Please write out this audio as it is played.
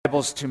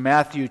Bibles to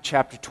Matthew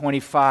chapter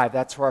 25.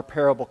 That's where our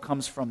parable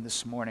comes from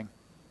this morning.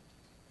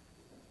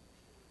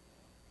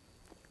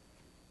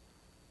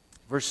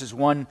 Verses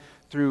 1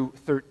 through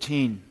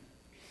 13.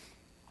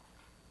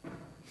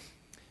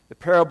 The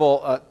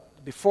parable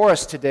before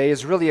us today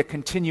is really a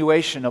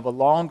continuation of a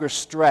longer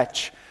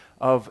stretch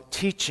of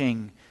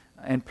teaching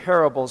and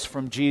parables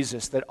from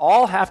Jesus that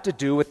all have to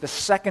do with the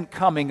second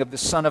coming of the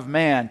Son of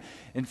Man.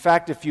 In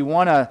fact, if you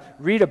want to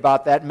read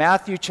about that,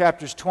 Matthew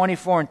chapters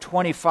 24 and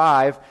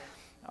 25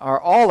 are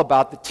all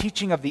about the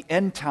teaching of the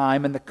end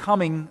time and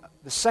the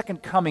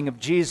second coming of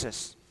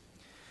Jesus.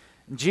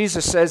 And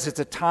Jesus says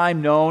it's a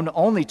time known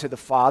only to the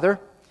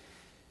Father,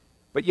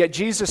 but yet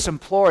Jesus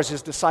implores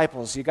his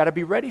disciples, you got to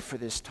be ready for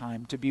this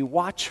time, to be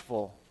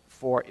watchful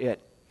for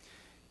it.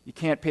 You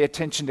can't pay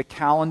attention to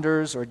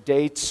calendars or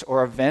dates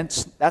or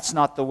events. That's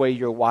not the way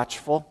you're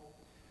watchful.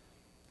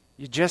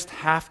 You just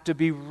have to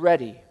be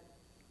ready.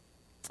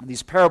 And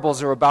these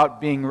parables are about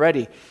being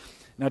ready.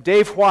 Now,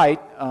 Dave White,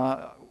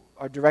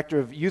 our director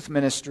of youth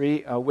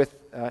ministry, with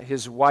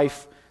his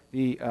wife,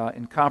 the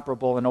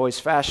incomparable and always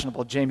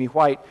fashionable Jamie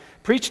White,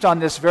 preached on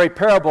this very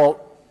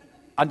parable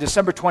on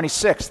December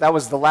 26th. That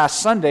was the last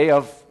Sunday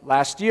of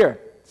last year.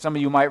 Some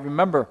of you might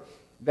remember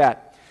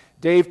that.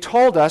 Dave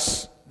told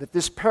us that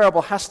this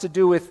parable has to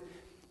do with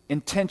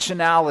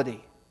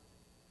intentionality.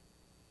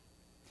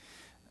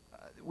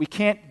 We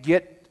can't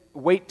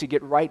wait to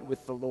get right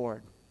with the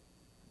Lord.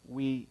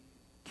 We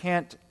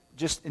can't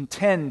just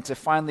intend to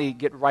finally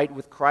get right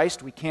with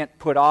Christ. We can't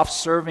put off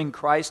serving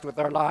Christ with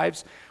our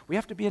lives. We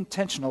have to be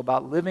intentional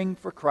about living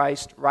for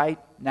Christ right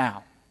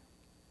now.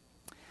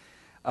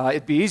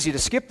 It'd be easy to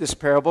skip this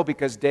parable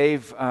because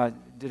Dave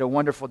did a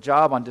wonderful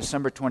job on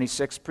December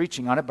 26th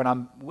preaching on it, but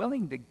I'm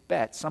willing to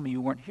bet some of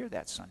you weren't here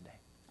that Sunday.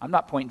 I'm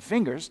not pointing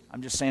fingers.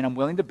 I'm just saying I'm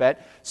willing to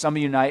bet some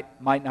of you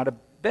might not have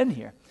been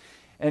here.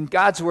 And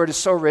God's Word is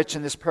so rich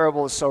and this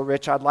parable is so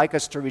rich, I'd like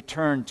us to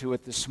return to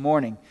it this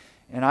morning.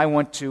 And I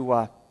want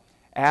to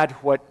add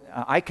what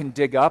I can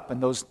dig up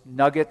and those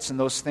nuggets and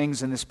those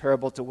things in this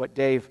parable to what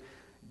Dave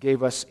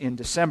gave us in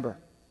December.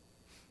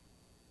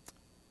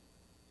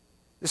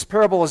 This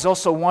parable is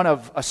also one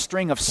of a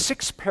string of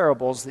 6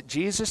 parables that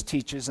Jesus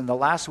teaches in the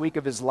last week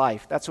of his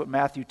life. That's what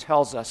Matthew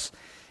tells us.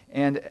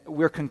 And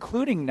we're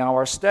concluding now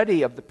our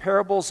study of the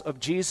parables of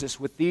Jesus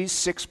with these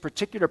 6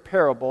 particular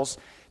parables,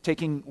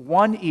 taking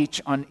one each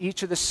on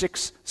each of the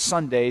 6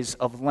 Sundays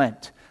of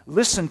Lent.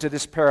 Listen to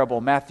this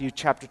parable, Matthew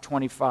chapter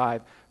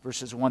 25,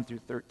 verses 1 through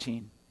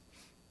 13.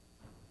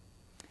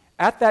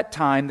 At that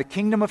time, the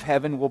kingdom of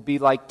heaven will be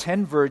like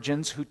 10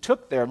 virgins who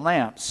took their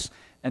lamps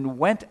and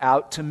went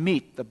out to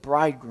meet the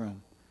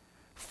bridegroom.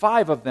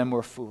 5 of them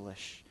were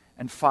foolish,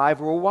 and 5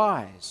 were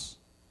wise.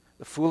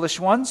 The foolish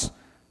ones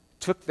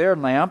took their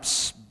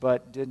lamps,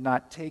 but did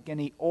not take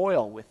any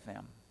oil with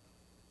them.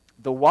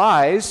 The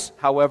wise,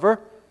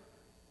 however,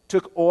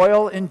 took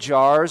oil in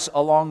jars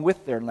along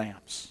with their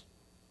lamps.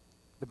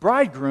 The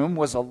bridegroom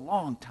was a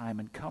long time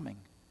in coming,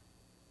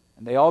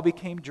 and they all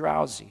became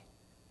drowsy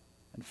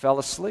and fell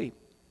asleep.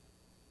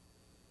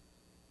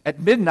 At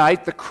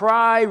midnight, the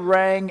cry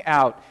rang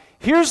out,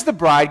 "Here's the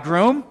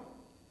bridegroom,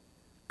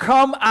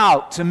 come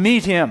out to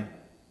meet him."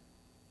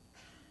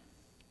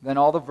 Then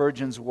all the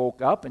virgins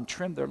woke up and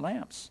trimmed their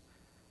lamps.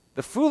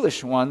 The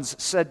foolish ones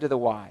said to the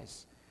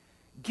wise,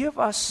 "Give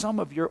us some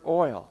of your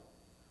oil.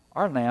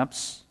 Our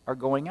lamps are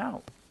going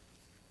out."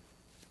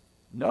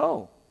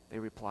 "No," they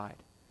replied.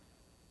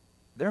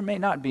 "There may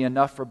not be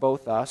enough for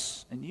both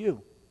us and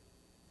you.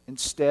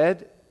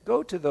 Instead,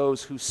 go to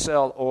those who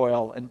sell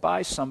oil and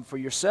buy some for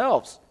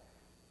yourselves."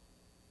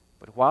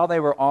 But while they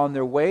were on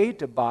their way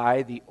to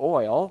buy the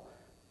oil,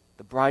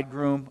 the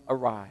bridegroom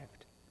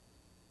arrived.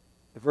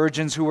 The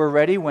virgins who were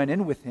ready went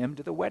in with him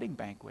to the wedding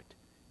banquet,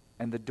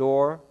 and the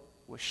door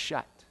was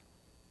shut.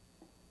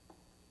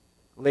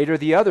 Later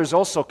the others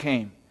also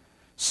came.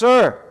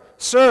 "Sir,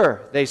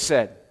 sir," they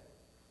said,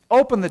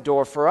 "open the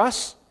door for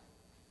us."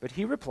 But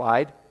he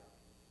replied,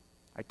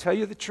 "I tell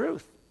you the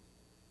truth,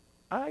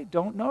 I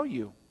don't know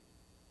you.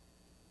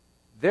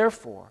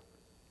 Therefore,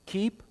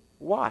 keep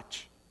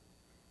watch,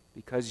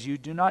 because you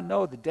do not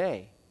know the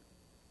day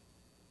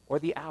or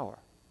the hour."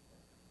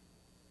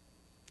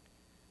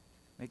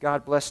 May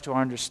God bless to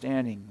our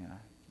understanding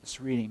this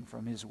reading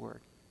from his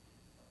word.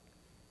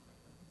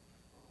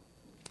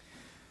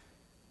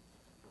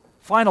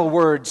 Final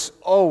words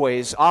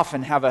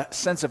often have a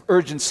sense of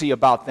urgency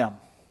about them.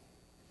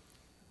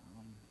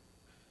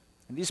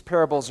 And these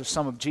parables are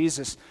some of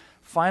Jesus'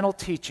 final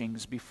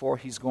teachings before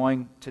he's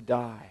going to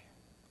die,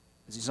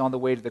 as he's on the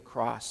way to the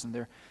cross. And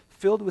they're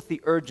filled with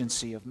the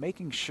urgency of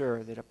making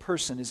sure that a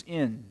person is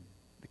in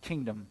the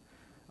kingdom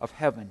of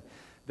heaven,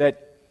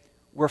 that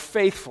we're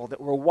faithful, that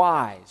we're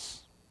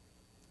wise,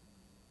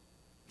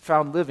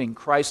 found living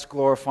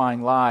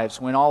Christ-glorifying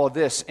lives when all of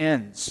this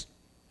ends.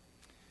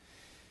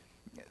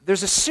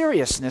 There's a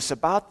seriousness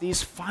about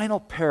these final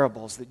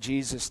parables that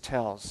Jesus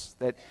tells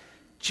that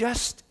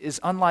just is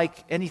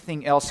unlike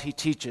anything else he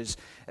teaches.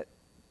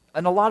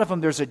 In a lot of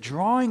them, there's a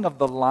drawing of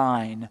the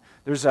line.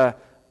 There's a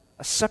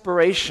a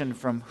separation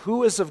from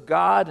who is of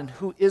God and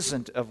who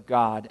isn't of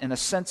God, and a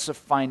sense of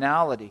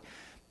finality.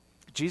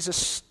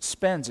 Jesus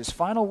spends his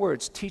final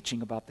words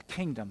teaching about the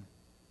kingdom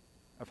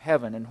of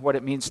heaven and what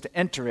it means to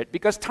enter it,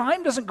 because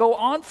time doesn't go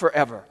on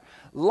forever.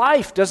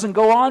 Life doesn't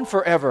go on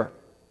forever.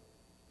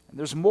 And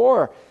there's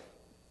more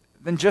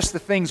than just the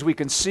things we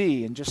can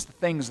see and just the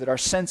things that our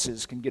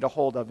senses can get a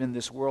hold of in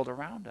this world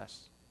around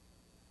us.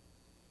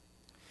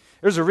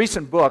 There's a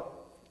recent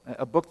book,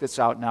 a book that's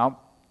out now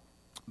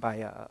by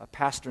a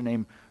pastor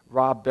named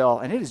Rob Bell,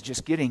 and it is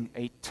just getting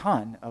a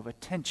ton of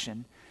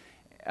attention,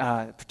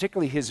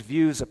 particularly his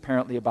views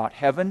apparently about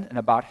heaven and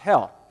about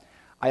hell.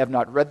 I have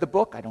not read the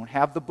book. I don't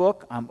have the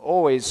book. I'm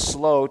always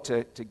slow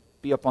to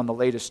be up on the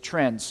latest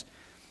trends.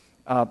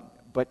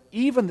 But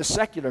even the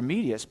secular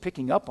media is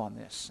picking up on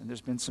this, and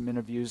there's been some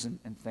interviews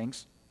and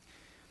things.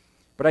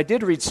 But I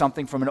did read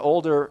something from an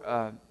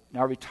older,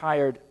 now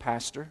retired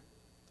pastor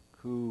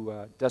who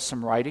does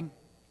some writing,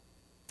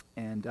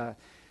 and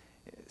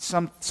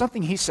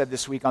something he said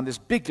this week on this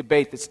big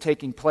debate that's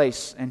taking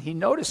place, and he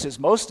notices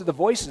most of the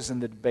voices in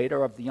the debate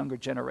are of the younger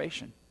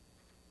generation.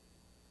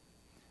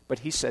 But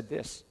he said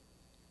this: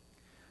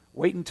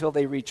 wait until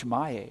they reach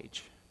my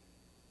age,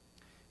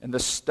 and the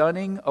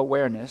stunning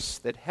awareness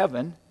that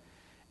heaven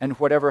and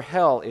whatever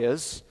hell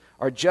is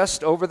are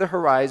just over the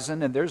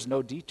horizon, and there's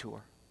no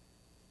detour.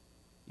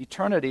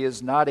 Eternity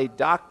is not a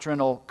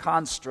doctrinal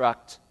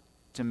construct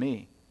to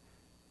me.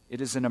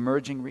 It is an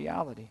emerging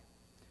reality.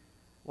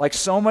 Like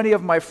so many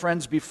of my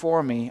friends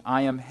before me,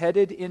 I am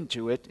headed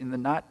into it in the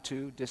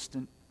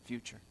not-too-distant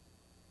future.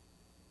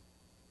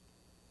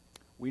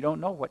 We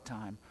don't know what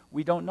time.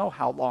 We don't know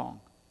how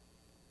long.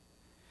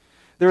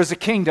 There is a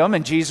kingdom,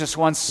 and Jesus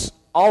wants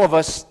all of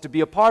us to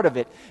be a part of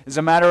it. As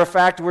a matter of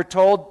fact, we're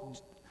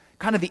told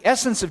kind of the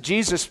essence of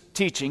Jesus'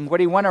 teaching, what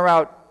he went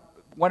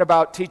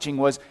about teaching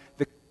was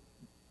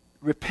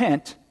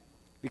repent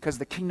because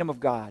the kingdom of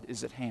God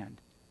is at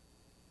hand.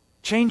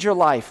 Change your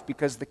life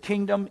because the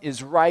kingdom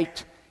is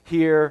right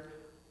here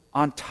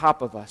on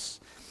top of us.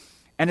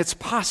 And it's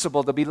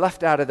possible to be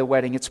left out of the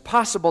wedding. It's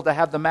possible to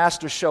have the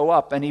master show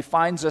up and he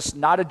finds us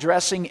not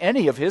addressing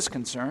any of his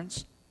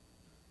concerns.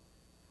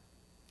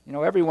 You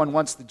know, everyone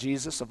wants the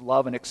Jesus of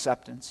love and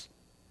acceptance.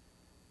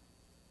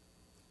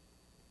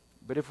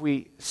 But if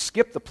we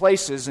skip the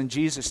places in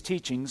Jesus'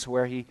 teachings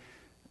where he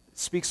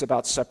speaks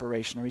about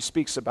separation or he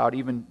speaks about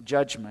even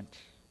judgment,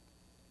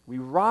 we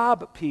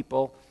rob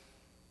people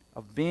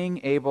of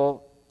being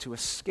able to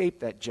escape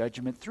that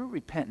judgment through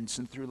repentance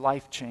and through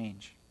life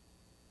change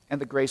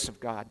and the grace of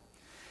God.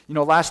 You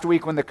know, last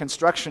week when the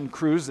construction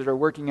crews that are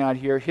working out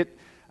here hit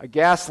a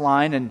gas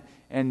line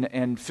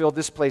and filled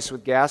this place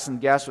with gas,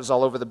 and gas was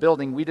all over the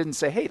building, we didn't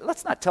say, hey,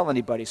 let's not tell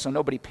anybody so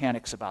nobody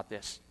panics about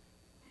this.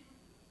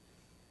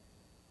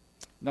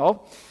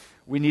 No,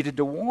 we needed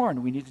to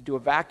warn, we needed to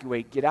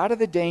evacuate, get out of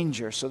the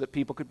danger so that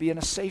people could be in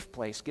a safe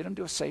place, get them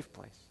to a safe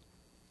place.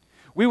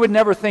 We would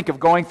never think of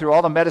going through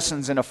all the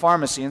medicines in a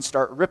pharmacy and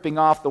start ripping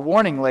off the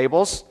warning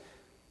labels,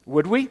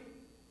 would we?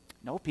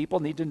 No, people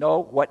need to know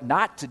what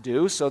not to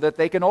do so that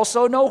they can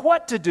also know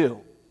what to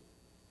do.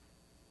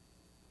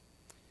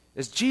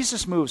 As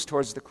Jesus moves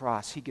towards the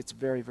cross, he gets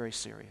very, very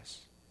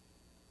serious.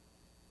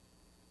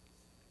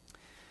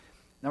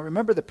 Now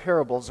remember, the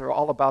parables are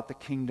all about the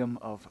kingdom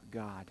of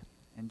God.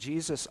 And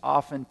Jesus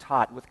often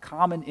taught with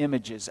common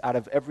images out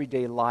of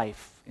everyday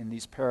life in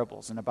these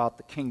parables and about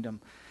the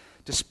kingdom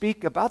to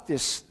speak about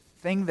this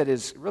thing that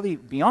is really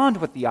beyond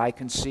what the eye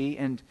can see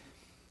and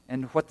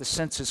what the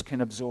senses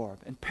can absorb.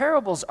 And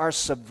parables are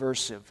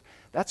subversive.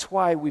 That's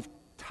why we've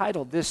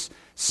titled this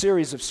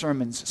series of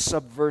sermons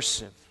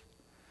Subversive.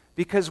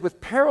 Because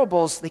with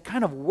parables, they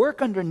kind of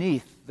work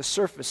underneath the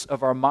surface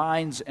of our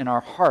minds and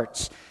our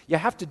hearts. You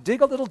have to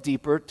dig a little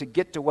deeper to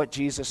get to what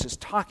Jesus is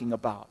talking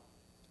about.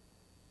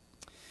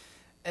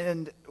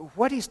 And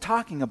what he's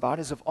talking about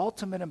is of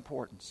ultimate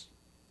importance.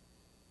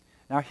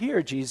 Now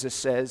here Jesus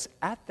says,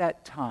 at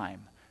that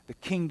time, the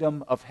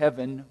kingdom of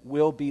heaven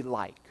will be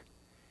like.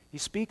 He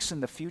speaks in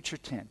the future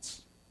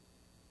tense.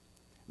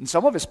 In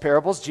some of his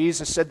parables,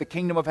 Jesus said the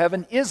kingdom of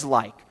heaven is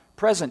like,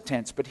 present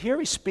tense. But here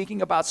he's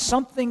speaking about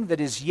something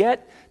that is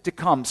yet to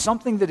come,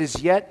 something that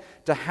is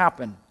yet to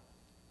happen.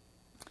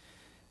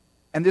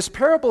 And this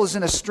parable is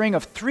in a string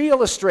of 3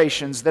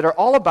 illustrations that are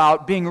all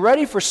about being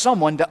ready for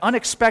someone to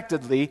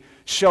unexpectedly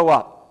show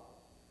up.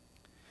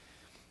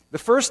 The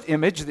first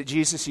image that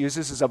Jesus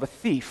uses is of a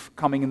thief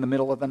coming in the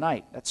middle of the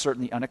night. That's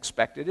certainly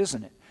unexpected,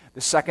 isn't it?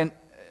 The second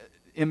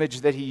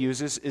image that he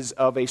uses is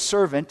of a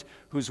servant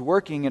who's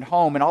working at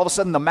home, and all of a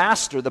sudden the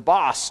master, the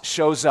boss,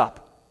 shows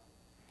up.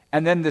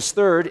 And then this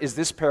third is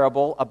this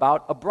parable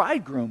about a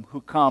bridegroom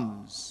who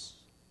comes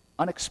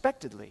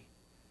unexpectedly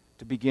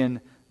to begin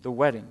the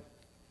wedding.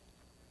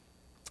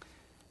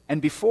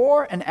 And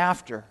before and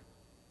after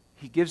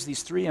he gives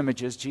these 3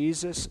 images,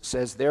 Jesus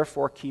says,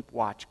 therefore keep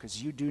watch,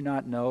 because you do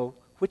not know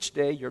which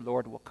day your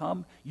Lord will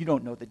come. You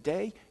don't know the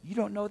day. You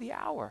don't know the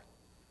hour.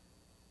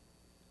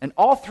 And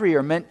all 3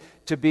 are meant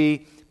to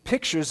be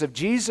pictures of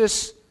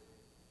Jesus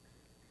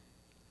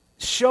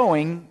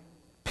showing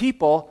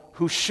people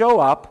who show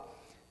up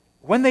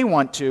when they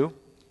want to,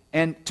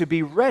 and to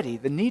be ready,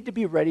 the need to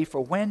be ready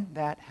for when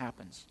that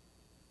happens.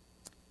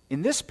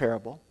 In this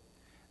parable,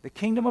 the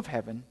kingdom of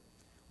heaven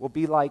will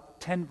be like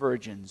 10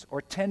 virgins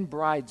or 10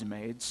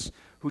 bridesmaids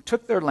who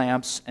took their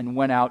lamps and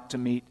went out to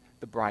meet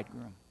the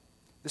bridegroom.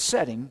 The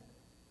setting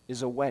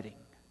is a wedding.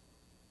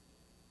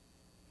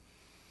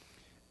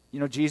 You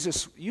know,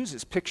 Jesus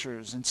uses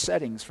pictures and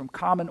settings from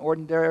common,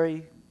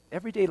 ordinary,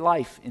 everyday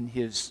life in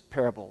his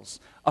parables.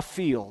 A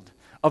field,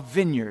 a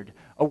vineyard,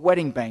 a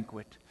wedding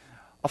banquet,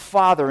 a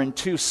father and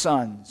 2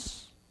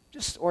 sons.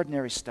 Just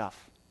ordinary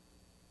stuff.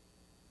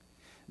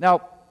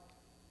 Now,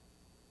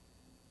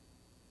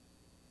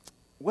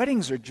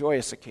 weddings are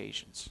joyous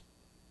occasions.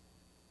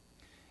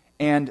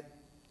 And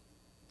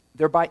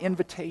they're by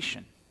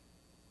invitation.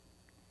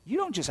 You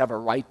don't just have a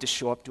right to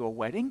show up to a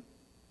wedding.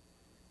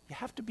 You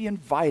have to be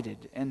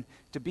invited. And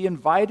to be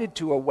invited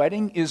to a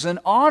wedding is an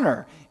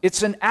honor.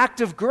 It's an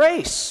act of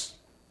grace.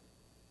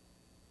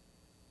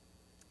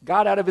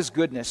 God, out of his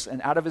goodness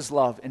and out of his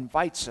love,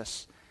 invites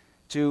us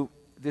to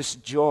this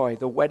joy,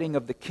 the wedding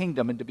of the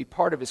kingdom, and to be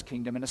part of his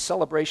kingdom, and a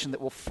celebration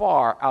that will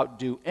far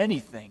outdo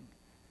anything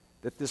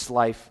that this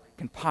life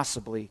can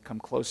possibly come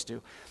close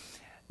to.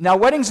 Now,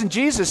 weddings in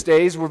Jesus'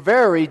 days were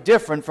very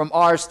different from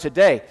ours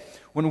today.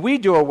 When we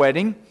do a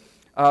wedding,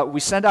 we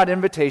send out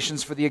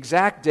invitations for the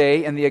exact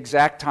day and the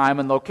exact time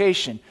and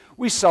location.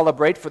 We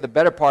celebrate for the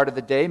better part of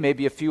the day,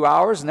 maybe a few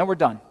hours, and then we're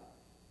done.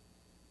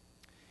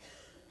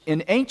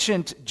 In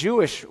ancient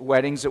Jewish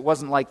weddings, it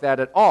wasn't like that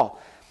at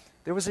all.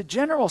 There was a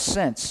general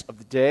sense of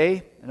the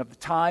day and of the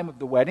time of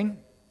the wedding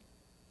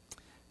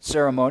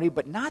ceremony,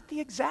 but not the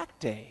exact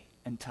day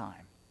and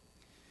time.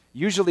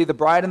 Usually the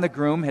bride and the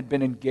groom had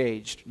been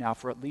engaged now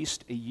for at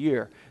least a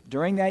year.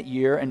 During that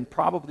year, and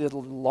probably a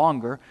little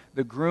longer,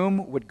 the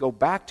groom would go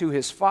back to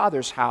his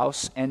father's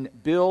house and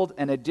build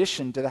an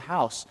addition to the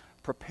house,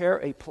 prepare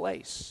a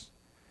place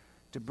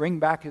to bring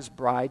back his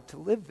bride to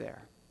live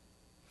there.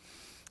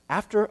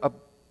 After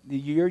the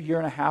year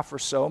and a half or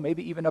so,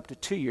 maybe even up to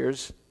 2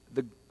 years,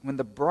 when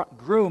the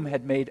groom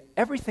had made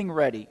everything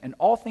ready and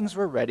all things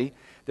were ready,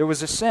 there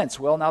was a sense,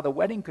 well, now the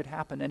wedding could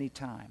happen any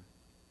time.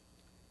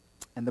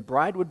 And the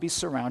bride would be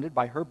surrounded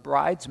by her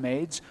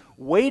bridesmaids,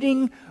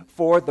 waiting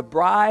for the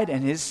bride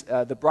and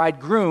the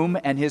bridegroom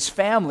and his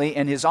family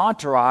and his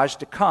entourage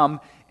to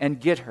come and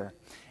get her.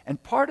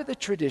 And part of the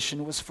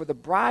tradition was for the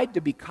bride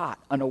to be caught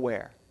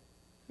unaware.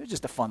 It was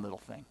just a fun little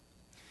thing.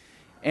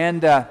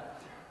 And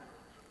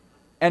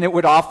it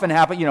would often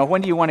happen,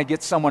 when do you want to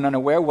get someone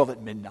unaware? Well,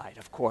 at midnight,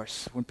 of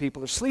course, when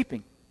people are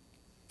sleeping.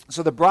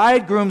 So the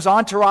bridegroom's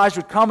entourage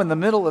would come in the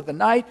middle of the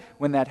night.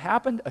 When that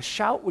happened, a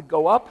shout would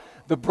go up,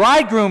 "The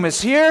bridegroom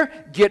is here,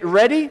 get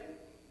ready."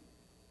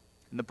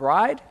 And the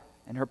bride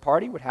and her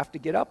party would have to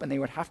get up and they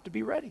would have to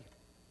be ready.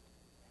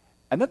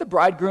 And then the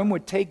bridegroom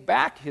would take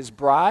back his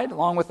bride,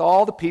 along with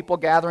all the people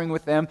gathering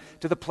with them,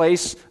 to the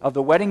place of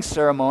the wedding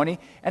ceremony.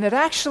 And it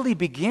actually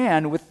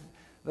began with,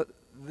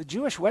 the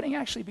Jewish wedding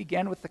actually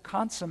began with the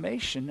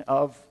consummation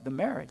of the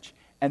marriage.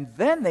 And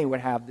then they would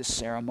have this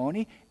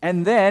ceremony,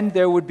 and then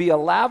there would be a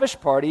lavish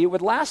party. It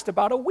would last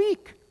about a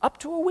week, up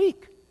to a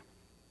week.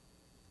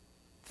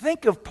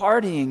 Think of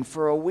partying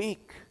for a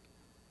week.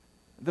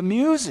 The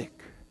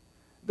music,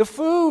 the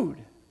food,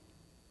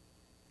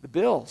 the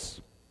bills.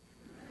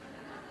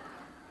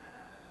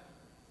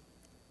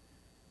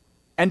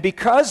 And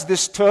because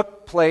this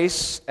took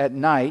place at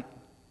night,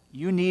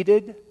 you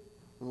needed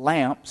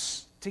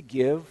lamps to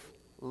give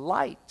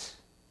light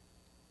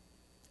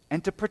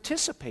and to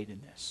participate in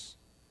this.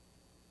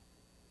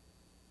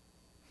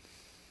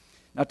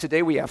 Now,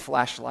 today we have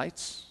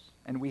flashlights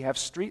and we have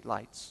street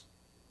lights.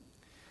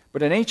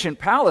 But in ancient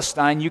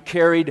Palestine, you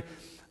carried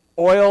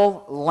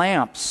oil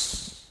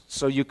lamps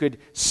so you could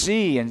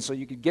see and so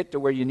you could get to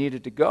where you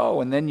needed to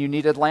go. And then you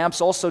needed lamps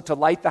also to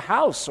light the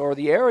house or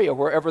the area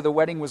wherever the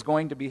wedding was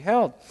going to be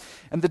held.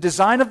 And the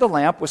design of the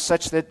lamp was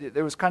such that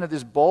there was kind of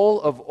this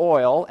bowl of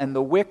oil, and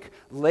the wick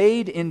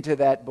laid into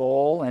that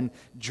bowl and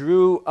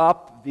drew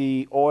up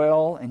the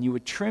oil, and you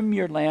would trim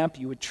your lamp,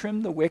 you would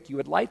trim the wick, you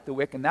would light the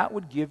wick, and that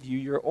would give you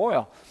your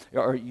oil,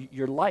 or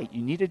your light.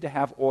 You needed to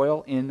have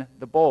oil in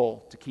the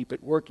bowl to keep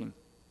it working.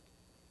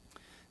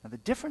 Now, the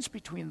difference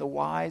between the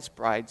wise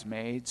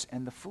bridesmaids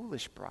and the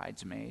foolish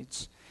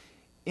bridesmaids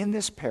in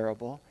this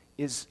parable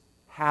is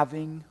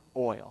having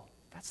oil.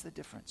 That's the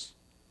difference.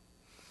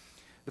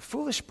 The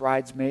foolish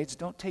bridesmaids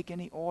don't take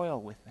any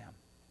oil with them.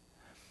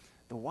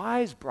 The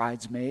wise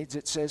bridesmaids,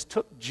 it says,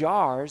 took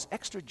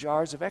extra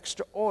jars of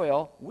extra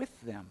oil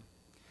with them.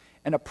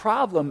 And a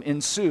problem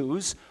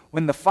ensues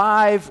when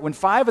five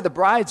of the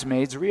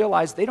bridesmaids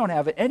realize they don't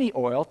have any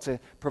oil to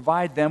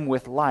provide them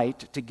with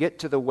light to get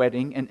to the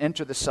wedding and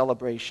enter the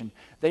celebration.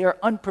 They are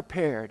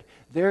unprepared.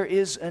 There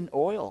is an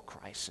oil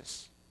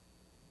crisis.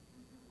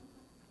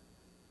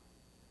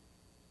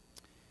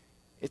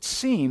 It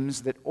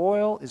seems that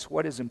oil is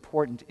what is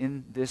important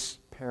in this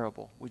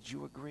parable. Would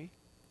you agree?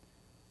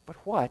 But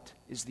what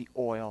is the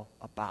oil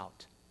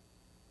about?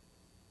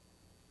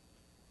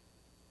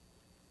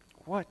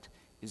 What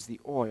is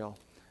the oil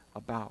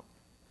about?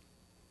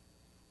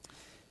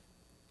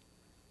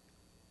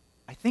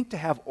 I think to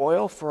have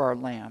oil for our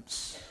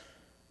lamps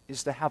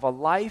is to have a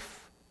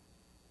life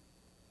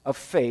of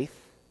faith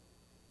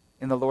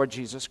in the Lord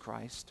Jesus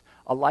Christ,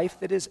 a life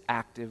that is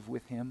active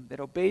with Him, that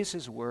obeys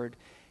His word,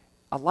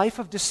 a life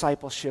of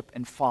discipleship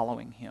and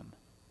following Him.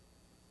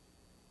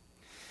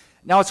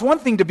 Now, it's one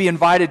thing to be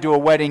invited to a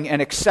wedding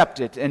and accept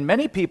it, and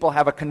many people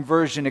have a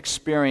conversion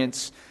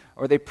experience,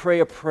 or they pray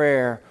a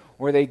prayer,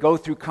 or they go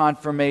through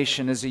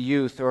confirmation as a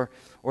youth, or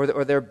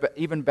they're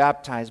even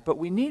baptized. But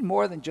we need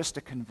more than just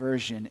a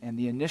conversion and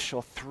the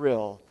initial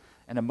thrill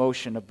and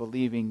emotion of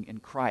believing in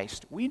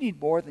Christ. We need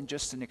more than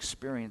just an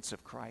experience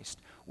of Christ.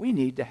 We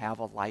need to have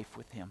a life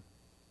with Him.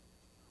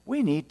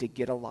 We need to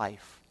get a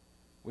life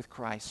with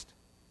Christ.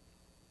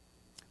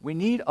 We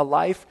need a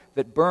life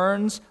that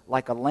burns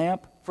like a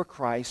lamp for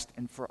Christ,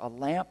 and for a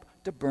lamp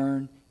to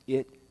burn,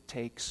 it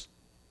takes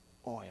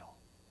oil.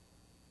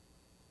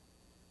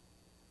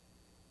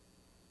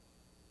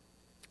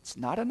 It's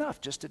not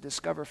enough just to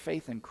discover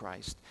faith in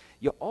Christ.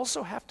 You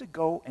also have to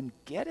go and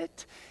get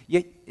it.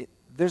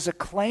 There's a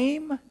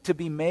claim to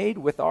be made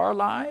with our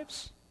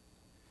lives.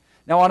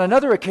 Now, on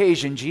another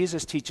occasion,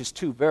 Jesus teaches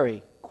two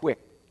very quick,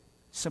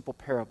 simple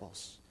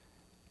parables.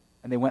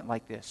 And they went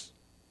like this.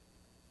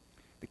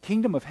 The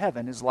kingdom of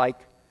heaven is like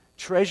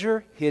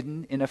treasure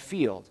hidden in a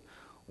field.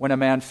 When a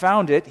man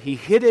found it, he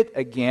hid it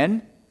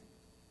again,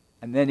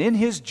 and then in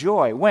his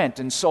joy went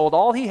and sold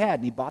all he had,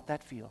 and he bought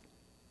that field.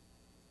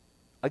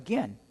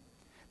 Again,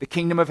 the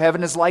kingdom of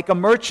heaven is like a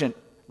merchant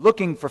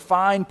looking for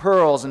fine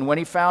pearls, and when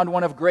he found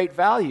one of great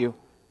value,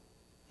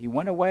 he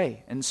went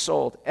away and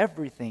sold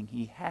everything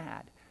he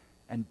had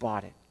and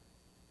bought it.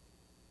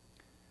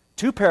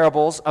 Two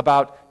parables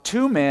about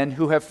two men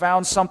who have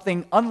found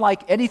something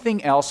unlike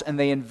anything else, and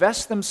they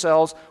invest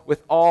themselves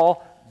with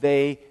all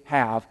they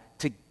have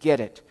to get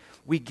it.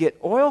 We get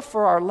oil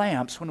for our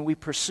lamps when we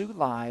pursue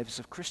lives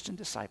of Christian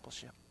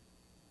discipleship,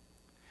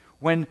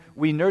 when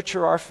we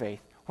nurture our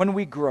faith, when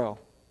we grow,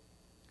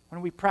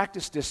 when we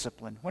practice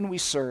discipline, when we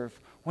serve,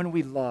 when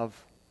we love.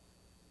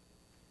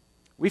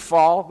 We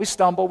fall, we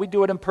stumble, we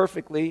do it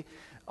imperfectly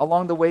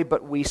along the way,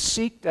 but we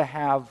seek to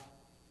have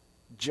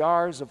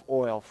jars of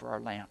oil for our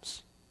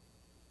lamps.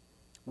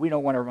 We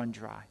don't want to run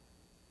dry.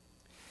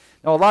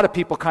 Now, a lot of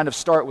people kind of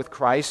start with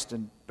Christ,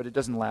 but it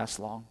doesn't last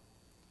long.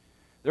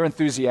 They're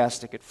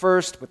enthusiastic at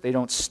first, but they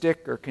don't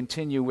stick or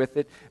continue with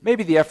it.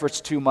 Maybe the effort's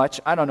too much.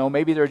 I don't know.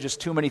 Maybe there are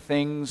just too many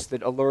things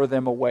that allure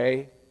them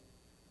away.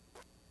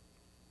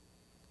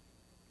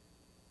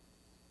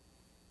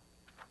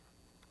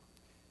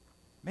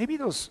 Maybe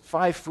those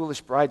 5 foolish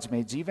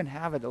bridesmaids even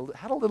had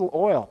a little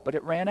oil, but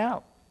it ran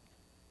out.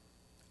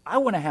 I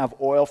want to have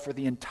oil for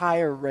the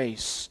entire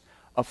race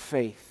of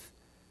faith,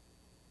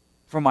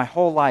 for my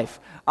whole life.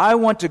 I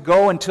want to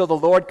go until the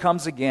Lord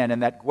comes again,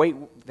 and that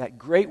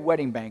great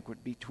wedding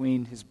banquet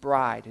between His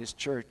bride, His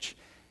church,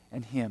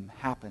 and Him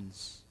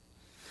happens.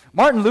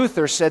 Martin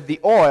Luther said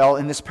the oil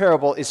in this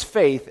parable is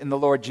faith in the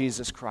Lord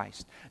Jesus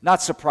Christ.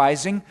 Not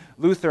surprising,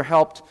 Luther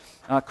helped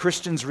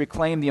Christians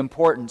reclaim the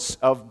importance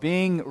of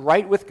being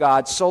right with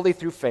God solely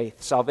through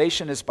faith.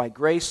 Salvation is by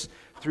grace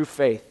through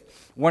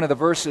faith. One of the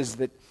verses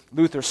that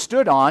Luther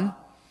stood on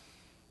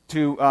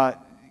to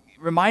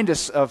remind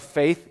us of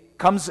faith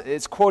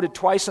it's quoted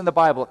twice in the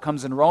Bible. It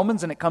comes in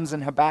Romans and it comes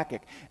in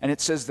Habakkuk. And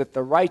it says that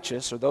the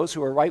righteous, or those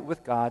who are right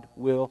with God,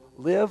 will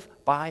live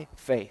by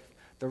faith.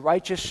 The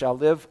righteous shall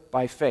live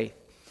by faith.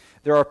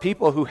 There are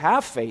people who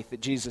have faith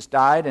that Jesus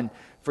died and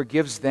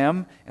forgives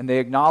them, and they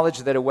acknowledge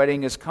that a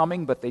wedding is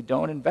coming, but they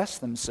don't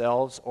invest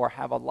themselves or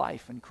have a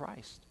life in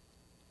Christ.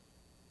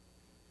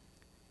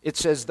 It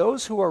says,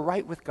 those who are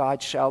right with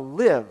God shall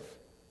live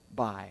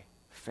by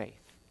faith.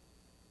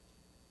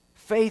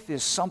 Faith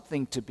is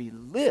something to be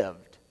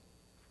lived.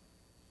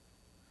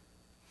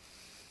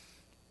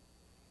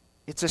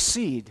 It's a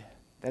seed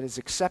that is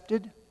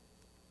accepted,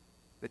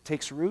 that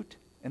takes root,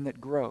 and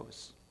that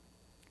grows.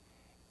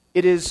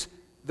 It is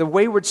the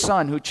wayward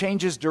son who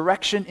changes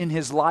direction in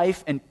his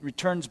life and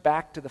returns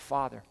back to the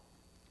Father.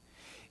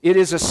 It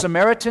is a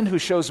Samaritan who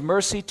shows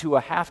mercy to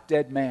a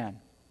half-dead man.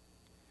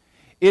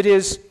 It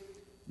is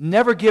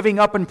never giving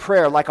up in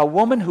prayer, like a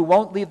woman who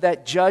won't leave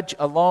that judge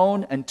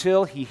alone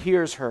until he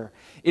hears her.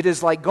 It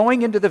is like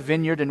going into the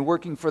vineyard and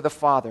working for the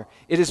Father.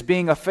 It is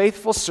being a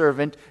faithful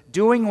servant,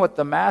 doing what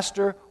the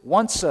Master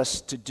wants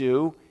us to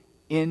do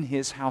in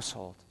His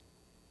household.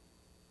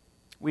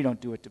 We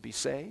don't do it to be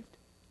saved.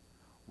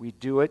 We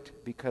do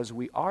it because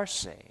we are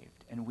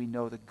saved and we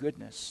know the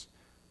goodness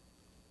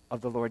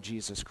of the Lord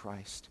Jesus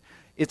Christ.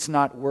 It's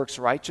not works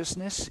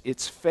righteousness,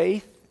 it's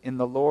faith in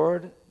the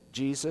Lord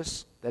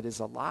Jesus that is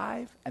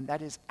alive and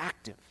that is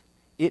active.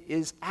 It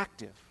is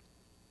active.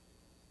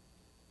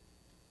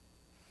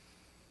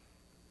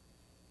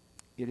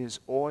 It is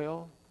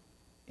oil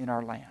in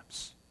our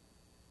lamps.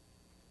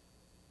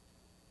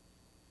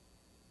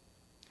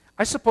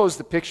 I suppose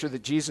the picture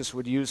that Jesus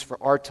would use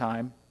for our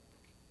time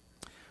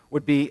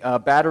would be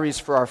batteries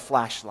for our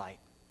flashlight.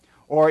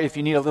 Or if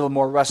you need a little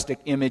more rustic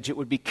image, it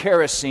would be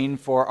kerosene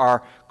for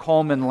our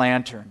Coleman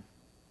lantern.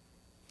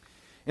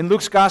 In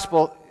Luke's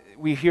gospel,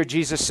 we hear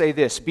Jesus say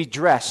this, be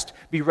dressed,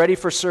 be ready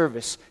for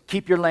service,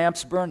 keep your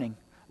lamps burning,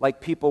 like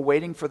people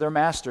waiting for their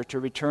master to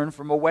return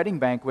from a wedding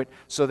banquet,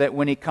 so that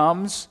when he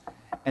comes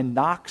and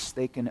knocks,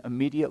 they can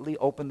immediately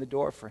open the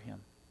door for him.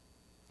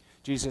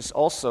 Jesus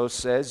also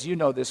says, you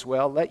know this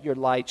well, let your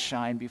light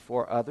shine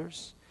before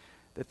others,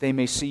 that they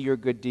may see your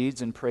good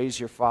deeds and praise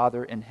your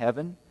Father in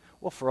heaven.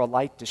 Well, for a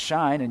light to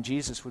shine, and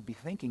Jesus would be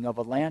thinking of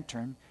a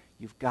lantern,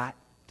 you've got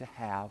to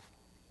have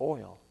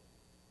oil.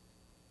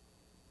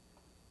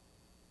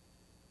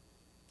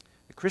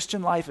 The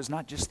Christian life is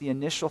not just the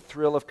initial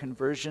thrill of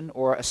conversion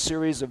or a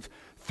series of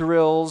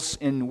thrills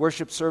in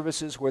worship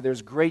services where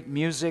there's great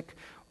music,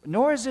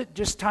 nor is it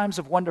just times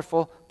of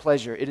wonderful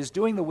pleasure. It is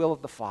doing the will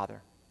of the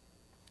Father.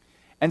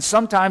 And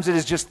sometimes it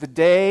is just the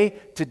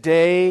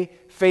day-to-day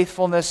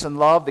faithfulness and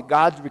love that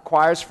God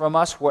requires from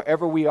us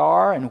wherever we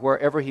are and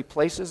wherever He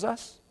places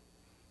us.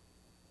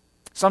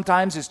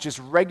 Sometimes it's just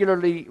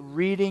regularly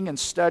reading and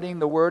studying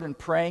the Word and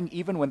praying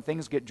even when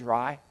things get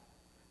dry.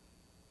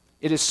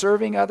 It is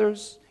serving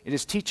others. It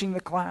is teaching the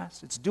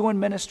class. It's doing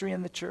ministry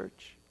in the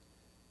church.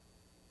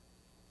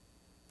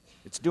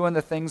 It's doing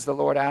the things the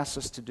Lord asks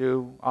us to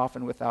do,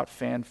 often without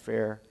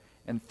fanfare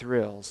and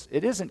thrills.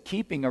 It isn't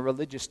keeping a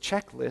religious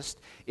checklist.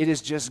 It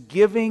is just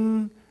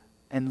giving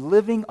and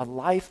living a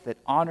life that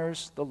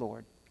honors the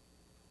Lord.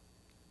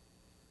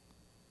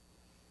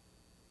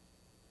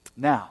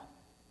 Now,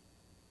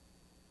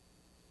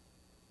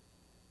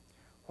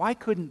 why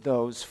couldn't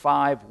those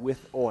 5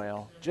 with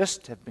oil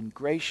just have been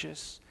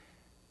gracious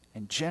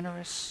and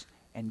generous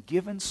and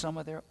given some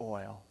of their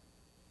oil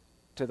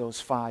to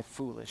those 5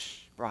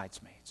 foolish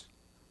bridesmaids?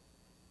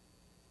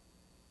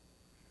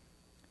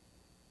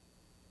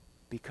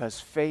 Because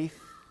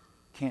faith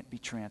can't be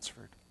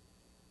transferred.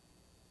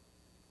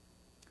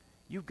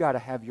 You've got to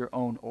have your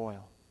own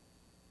oil.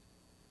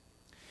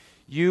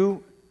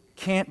 You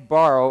can't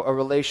borrow a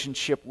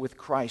relationship with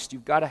Christ.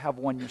 You've got to have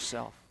one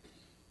yourself.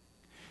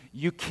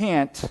 You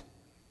can't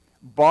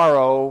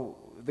borrow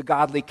the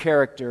godly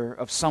character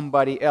of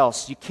somebody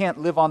else. You can't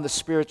live on the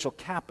spiritual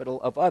capital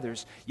of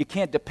others. You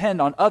can't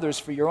depend on others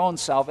for your own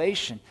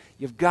salvation.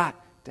 You've got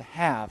to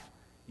have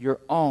your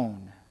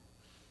own.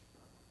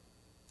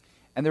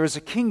 And there is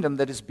a kingdom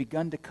that has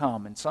begun to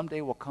come, and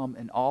someday will come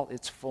in all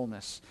its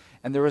fullness.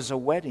 And there is a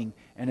wedding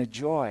and a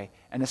joy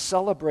and a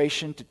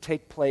celebration to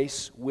take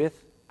place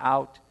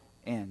without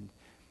end.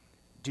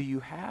 Do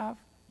you have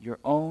your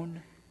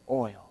own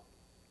oil?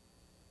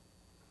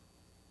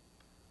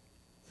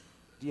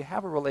 Do you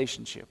have a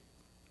relationship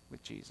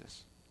with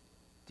Jesus?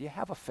 Do you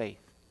have a faith?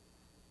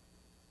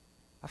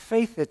 A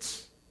faith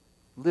that's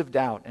lived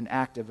out and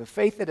active. A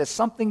faith that has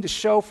something to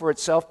show for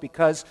itself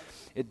because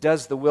it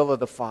does the will of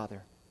the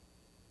Father.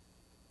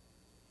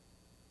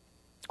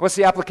 What's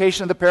the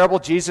application of the parable?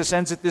 Jesus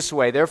ends it this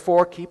way.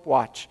 Therefore, keep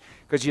watch,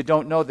 because you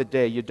don't know the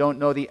day, you don't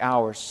know the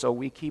hour. So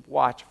we keep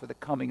watch for the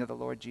coming of the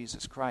Lord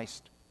Jesus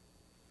Christ.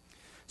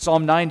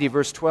 Psalm 90,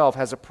 verse 12,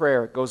 has a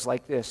prayer. It goes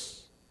like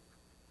this.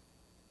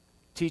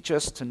 Teach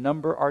us to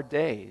number our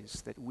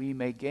days, that we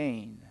may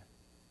gain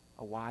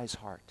a wise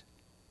heart.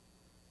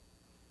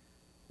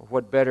 Or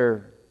what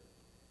better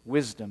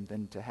wisdom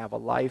than to have a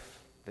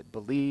life that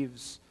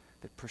believes,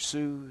 that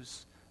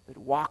pursues, that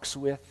walks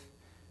with,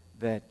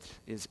 that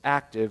is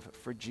active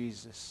for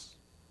Jesus.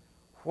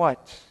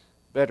 What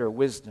better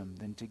wisdom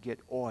than to get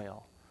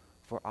oil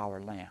for our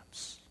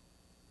lamps?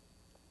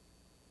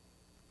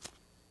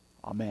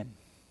 Amen.